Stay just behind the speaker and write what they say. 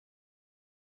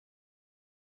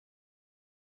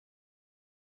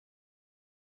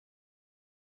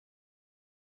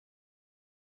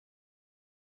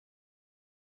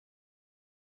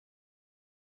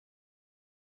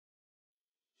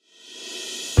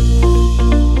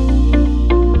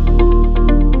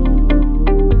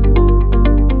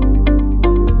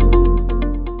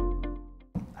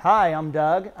Hi, I'm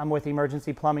Doug. I'm with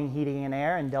Emergency Plumbing, Heating, and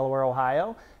Air in Delaware,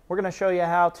 Ohio. We're going to show you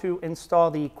how to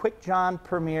install the Qwik Jon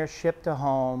Premier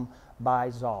Ship-To-Home by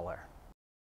Zoeller.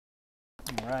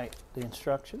 All right, the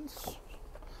instructions.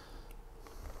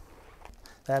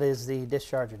 That is the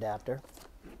discharge adapter.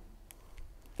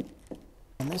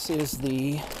 And this is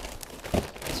the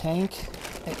tank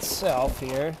itself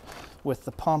here with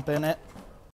the pump in it.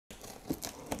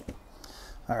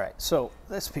 All right, so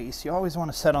this piece you always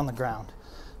want to set on the ground.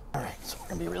 All right, so we're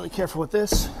gonna be really careful with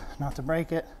this, not to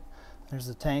break it. There's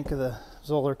the tank of the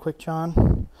Zoeller Qwik Jon.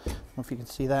 I don't know if you can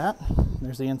see that.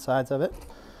 There's the insides of it.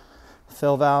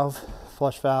 Fill valve,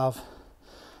 flush valve,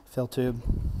 fill tube.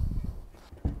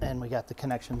 And we got the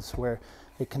connections where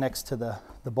it connects to the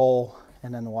bowl,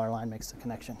 and then the water line makes the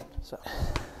connection. So,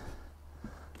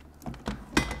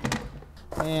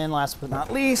 and last but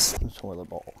not least, the toilet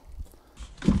bowl.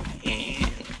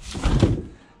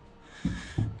 And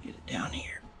get it down here.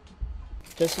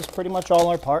 This is pretty much all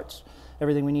our parts,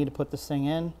 everything we need to put this thing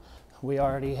in. We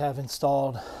already have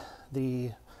installed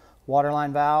the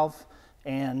waterline valve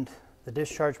and the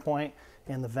discharge point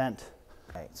and the vent.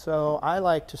 Right, so I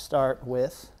like to start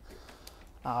with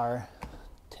our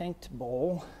tanked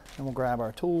bowl, and we'll grab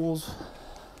our tools.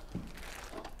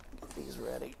 Get these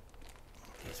ready.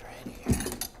 These right here.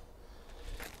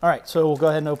 All right, so we'll go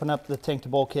ahead and open up the tank to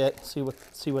bowl kit, see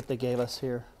what they gave us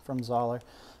here from Zoeller.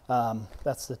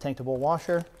 That's the tank to bowl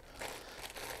washer.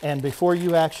 And before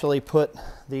you actually put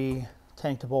the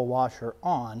tank to bowl washer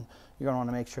on, you're going to want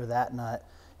to make sure that nut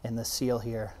and the seal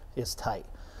here is tight.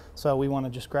 So we want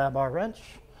to just grab our wrench,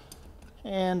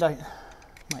 and I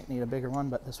might need a bigger one,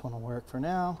 but this one will work for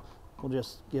now. We'll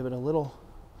just give it a little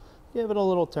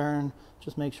turn,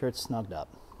 just make sure it's snugged up.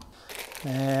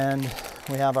 And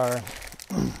we have our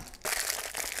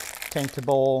tank to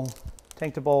bowl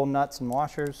nuts and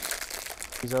washers.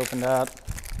 These opened up.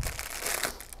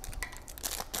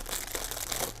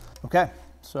 Okay,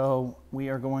 so we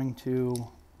are going to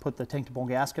put the tank to bowl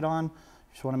gasket on.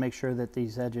 Just want to make sure that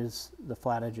these edges, the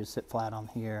flat edges, sit flat on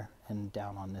here and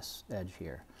down on this edge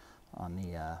here, on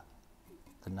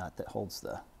the nut that holds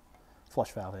the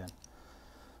flush valve in.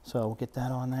 So we'll get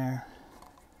that on there,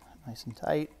 nice and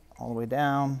tight, all the way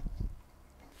down.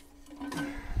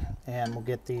 And we'll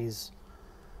get these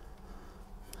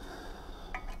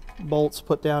bolts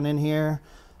put down in here.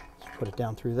 Just put it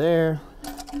down through there.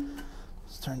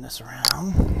 Let's turn this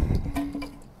around.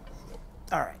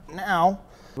 All right, now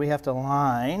we have to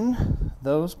line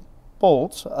those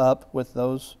bolts up with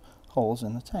those holes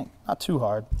in the tank. Not too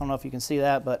hard. I don't know if you can see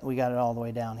that, but we got it all the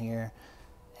way down here.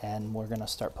 And we're gonna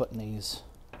start putting these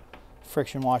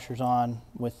friction washers on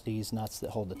with these nuts that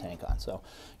hold the tank on. So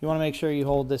you wanna make sure you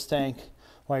hold this tank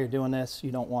while you're doing this.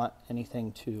 You don't want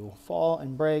anything to fall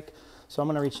and break. So I'm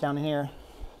gonna reach down in here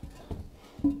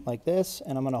like this,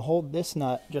 and I'm gonna hold this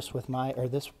nut just with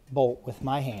this bolt with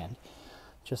my hand,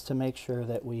 just to make sure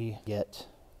that we get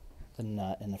the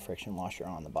nut and the friction washer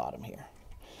on the bottom here.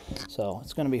 So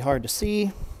it's gonna be hard to see.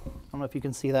 I don't know if you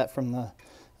can see that from the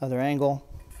other angle.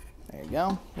 There you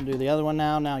go. We'll do the other one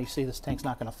now. Now you see this tank's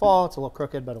not gonna fall. It's a little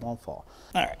crooked, but it won't fall.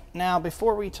 All right, now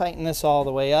before we tighten this all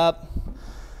the way up,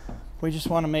 we just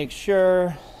wanna make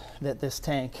sure that this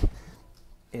tank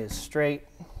is straight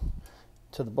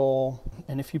to the bowl.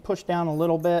 And if you push down a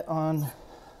little bit on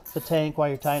the tank while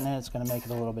you're tightening it, it's gonna make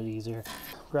it a little bit easier.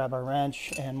 Grab our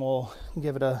wrench and we'll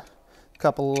give it a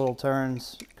couple of little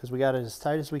turns, because we got it as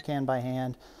tight as we can by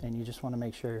hand. And you just wanna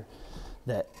make sure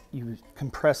that you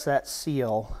compress that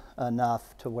seal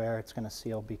enough to where it's gonna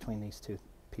seal between these two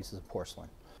pieces of porcelain.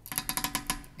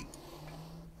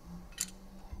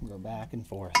 Go back and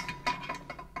forth.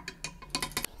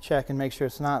 Check and make sure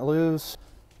it's not loose.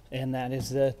 And that is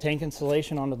the tank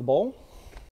installation onto the bowl.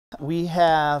 We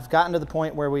have gotten to the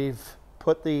point where we've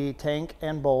put the tank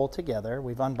and bowl together.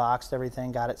 We've unboxed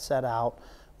everything, got it set out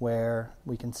where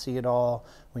we can see it all.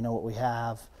 We know what we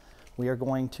have. We are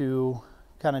going to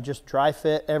kind of just dry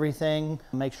fit everything,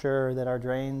 make sure that our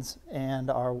drains and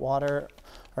our water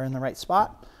are in the right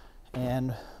spot,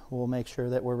 and we'll make sure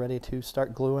that we're ready to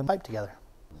start gluing pipe together.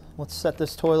 Let's set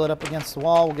this toilet up against the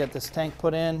wall. We'll get this tank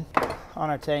put in. On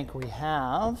our tank we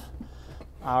have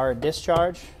our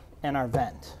discharge and our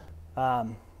vent.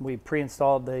 We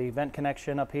pre-installed the vent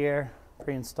connection up here,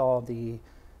 pre-installed the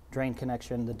drain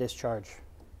connection, the discharge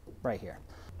right here.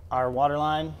 Our water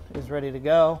line is ready to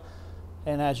go,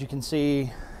 and as you can see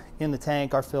in the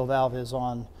tank, our fill valve is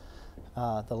on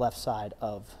the left side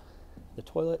of the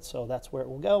toilet, so that's where it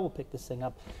will go. We'll pick this thing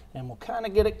up and we'll kind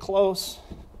of get it close,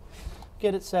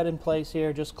 get it set in place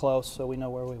here, just close, so we know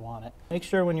where we want it. Make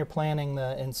sure when you're planning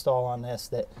the install on this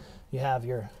that you have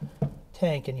your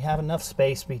tank and you have enough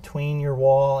space between your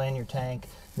wall and your tank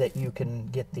that you can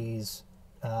get these,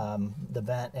 the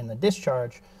vent and the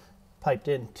discharge piped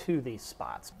into these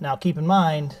spots. Now keep in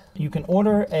mind, you can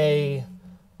order a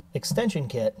extension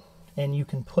kit and you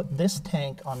can put this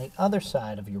tank on the other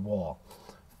side of your wall.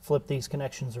 Flip these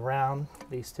connections around,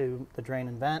 these two, the drain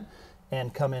and vent,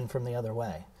 and come in from the other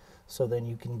way. So then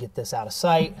you can get this out of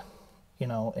sight, you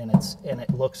know, and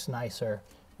it looks nicer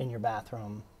in your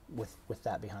bathroom with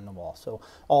that behind the wall. So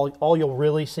all you'll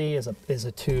really see is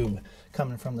a tube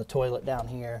coming from the toilet down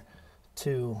here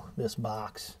to this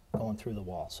box going through the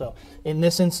wall. So in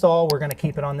this install, we're going to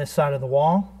keep it on this side of the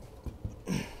wall.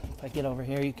 If I get over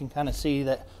here, you can kind of see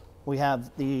that we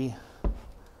have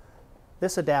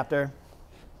this adapter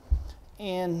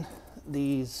and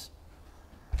these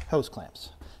hose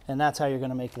clamps, and that's how you're going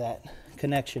to make that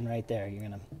connection right there. You're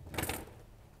going to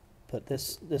put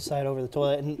this side over the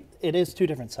toilet, and it is two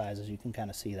different sizes. You can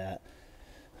kind of see that.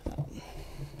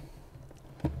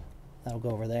 That'll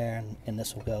go over there, and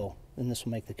this will go, and this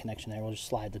will make the connection there. We'll just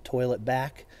slide the toilet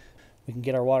back. We can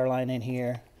get our water line in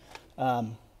here.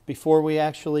 Before we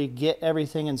actually get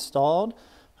everything installed,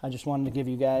 I just wanted to give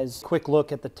you guys a quick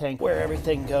look at the tank, where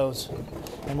everything goes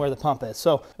and where the pump is.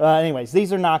 So anyways,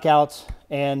 these are knockouts,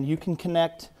 and you can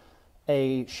connect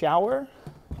a shower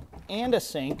and a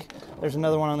sink. There's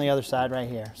another one on the other side right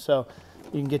here. So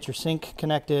you can get your sink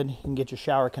connected, you can get your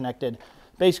shower connected.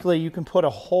 Basically, you can put a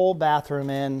whole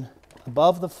bathroom in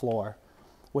above the floor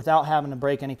without having to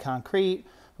break any concrete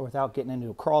or without getting into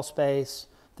a crawl space,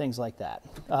 things like that.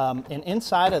 And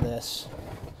inside of this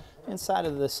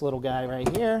little guy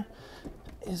right here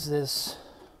is this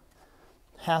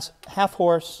half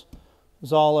horse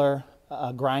Zoeller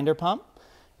grinder pump.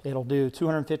 It'll do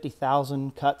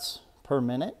 250,000 cuts per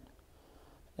minute,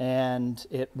 and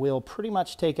it will pretty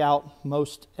much take out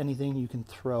most anything you can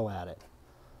throw at it.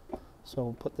 So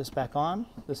we'll put this back on.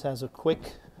 This has a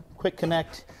quick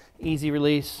connect, easy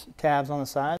release, tabs on the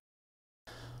side.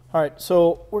 All right,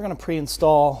 so we're gonna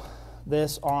pre-install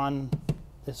this on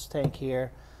this tank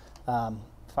here,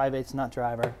 5/8 nut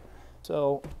driver.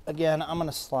 So again, I'm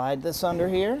gonna slide this under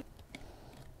here.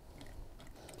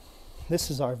 This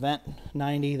is our vent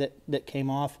 90 that came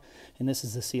off, and this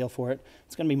is the seal for it.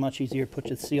 It's gonna be much easier to put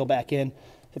the seal back in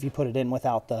if you put it in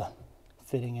without the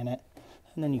fitting in it,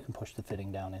 and then you can push the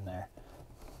fitting down in there.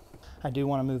 I do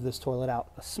wanna move this toilet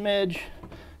out a smidge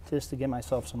just to give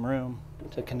myself some room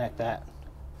to connect that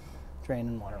drain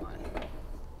and water line.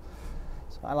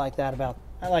 So I like that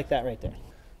right there.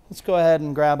 Let's go ahead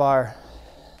and grab our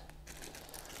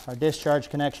discharge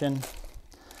connection.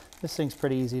 This thing's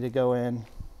pretty easy to go in.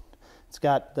 It's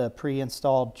got the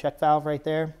pre-installed check valve right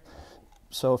there.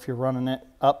 So if you're running it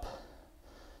up,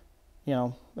 you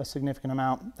know, a significant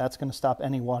amount, that's going to stop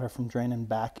any water from draining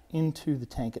back into the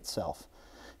tank itself,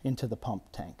 into the pump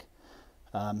tank.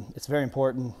 It's very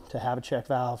important to have a check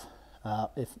valve.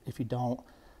 If you don't,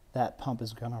 that pump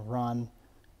is going to run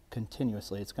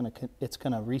continuously. It's going to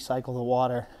recycle the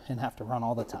water and have to run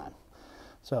all the time.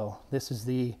 So this is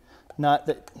the nut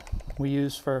that we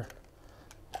use for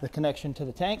the connection to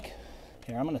the tank.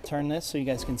 Here, I'm going to turn this so you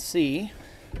guys can see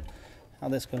how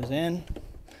this goes in.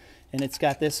 And it's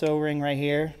got this O-ring right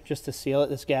here just to seal it.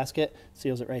 This gasket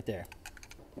seals it right there.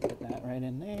 Put that right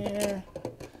in there.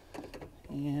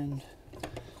 And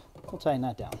we'll tighten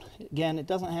that down. Again, it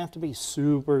doesn't have to be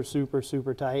super, super,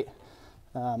 super tight.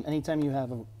 Anytime you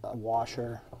have a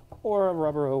washer or a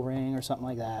rubber O-ring or something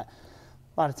like that,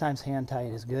 a lot of times hand tight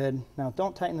is good. Now,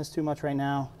 don't tighten this too much right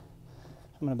now.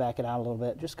 I'm going to back it out a little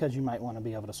bit just because you might want to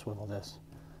be able to swivel this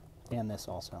and this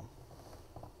also.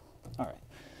 All right,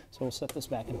 so we'll set this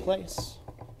back in place.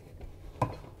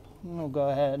 And we'll go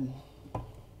ahead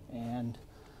and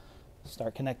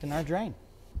start connecting our drain.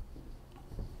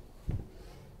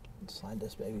 Slide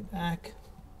this baby back.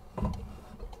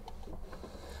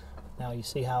 Now you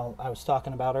see how I was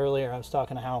talking about earlier, I was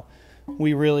talking to how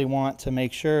we really want to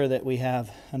make sure that we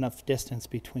have enough distance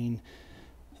between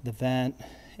the vent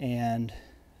and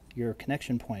your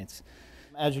connection points.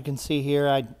 As you can see here,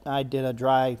 I did a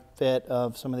dry fit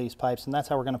of some of these pipes, and that's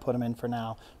how we're going to put them in for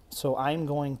now. So I'm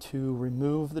going to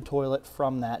remove the toilet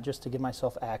from that just to give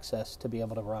myself access to be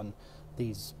able to run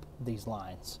these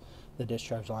lines, the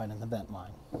discharge line and the vent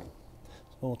line. So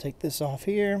we'll take this off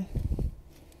here,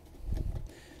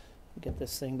 get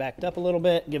this thing backed up a little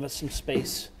bit, give us some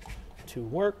space to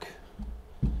work.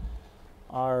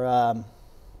 Our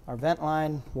vent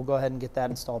line, we'll go ahead and get that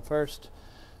installed first.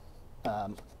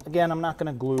 Again, I'm not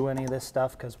going to glue any of this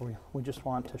stuff because we just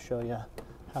want to show you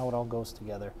how it all goes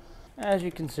together. As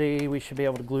you can see, we should be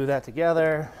able to glue that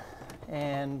together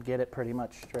and get it pretty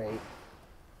much straight.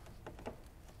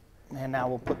 And now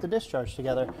we'll put the discharge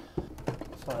together.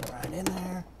 Slide it right in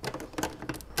there.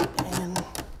 And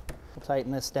we'll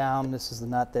tighten this down. This is the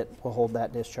nut that will hold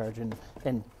that discharge and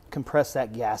compress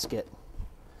that gasket.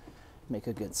 Make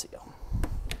a good seal.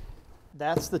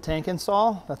 That's the tank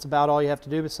install. That's about all you have to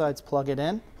do besides plug it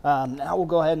in. Now we'll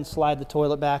go ahead and slide the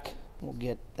toilet back. We'll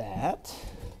get that.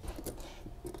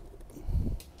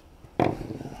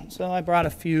 So I brought a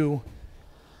few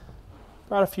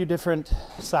different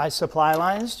size supply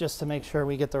lines just to make sure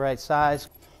we get the right size.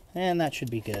 And that should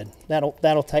be good.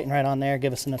 That'll tighten right on there,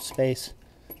 give us enough space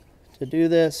to do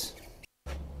this.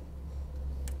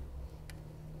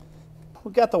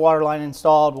 We've got the water line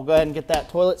installed. We'll go ahead and get that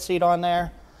toilet seat on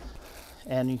there.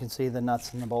 And you can see the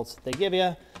nuts and the bolts that they give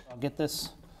you. I'll get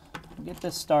this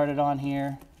started on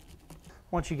here.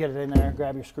 Once you get it in there,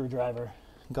 grab your screwdriver.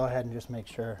 Go ahead and just make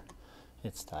sure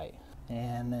it's tight.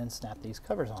 And then snap these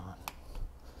covers on.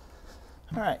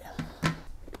 All right.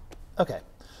 Okay,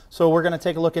 so we're gonna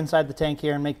take a look inside the tank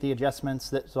here and make the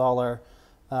adjustments that Zoeller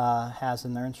has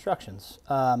in their instructions.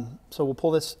 So we'll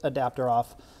pull this adapter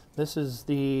off. This is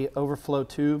the overflow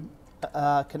tube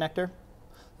connector.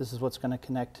 This is what's gonna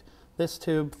connect this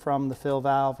tube from the fill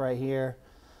valve right here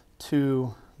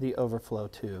to the overflow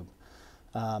tube.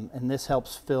 And this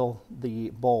helps fill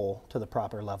the bowl to the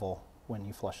proper level when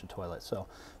you flush the toilet. So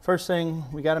first thing,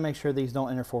 we got to make sure these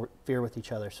don't interfere with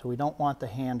each other. So we don't want the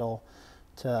handle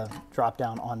to drop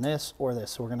down on this or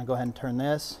this. So we're going to go ahead and turn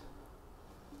this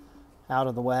out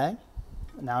of the way.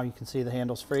 Now you can see the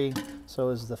handle's free. So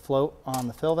is the float on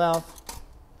the fill valve.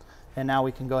 And now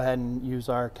we can go ahead and use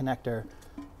our connector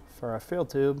for our fill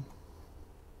tube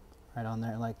right on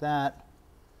there like that,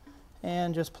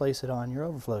 and just place it on your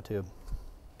overflow tube.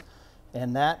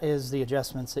 And that is the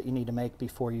adjustments that you need to make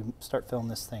before you start filling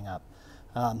this thing up.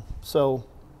 So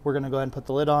we're going to go ahead and put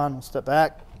the lid on. We'll step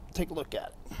back, take a look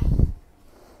at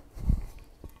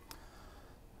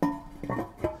it.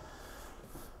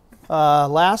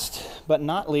 Last but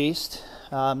not least,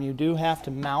 you do have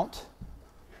to mount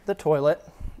the toilet.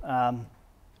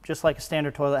 Just like a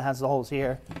standard toilet has the holes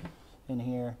here and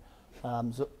here.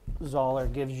 Zoeller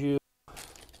gives you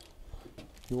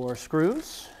your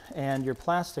screws and your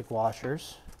plastic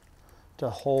washers to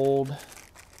hold the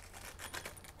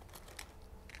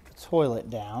toilet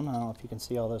down. I don't know if you can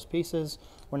see all those pieces.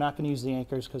 We're not going to use the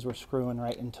anchors because we're screwing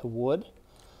right into wood,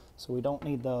 so we don't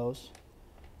need those.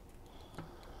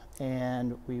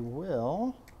 And we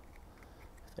will,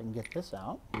 if I can get this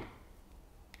out,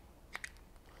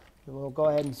 we'll go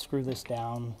ahead and screw this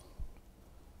down,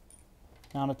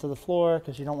 mount it to the floor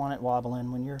because you don't want it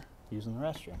wobbling when you're using the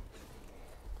restroom.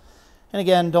 And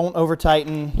again, don't over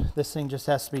tighten. This thing just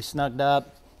has to be snugged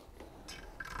up.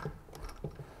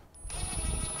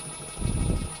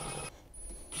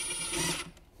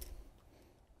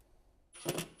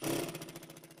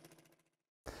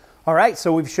 All right,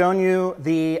 so we've shown you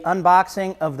the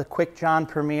unboxing of the Qwik Jon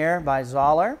Premier by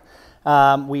Zoeller.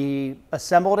 We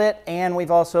assembled it and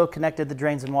we've also connected the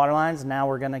drains and water lines. Now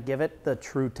we're gonna give it the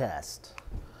true test.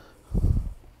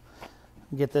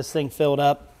 Get this thing filled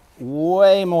up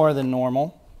way more than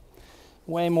normal,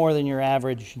 way more than your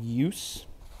average use.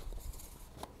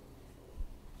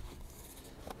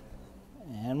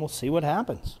 And we'll see what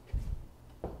happens.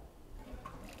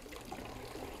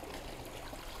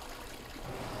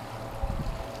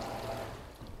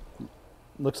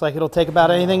 Looks like it'll take about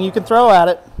anything you can throw at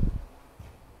it.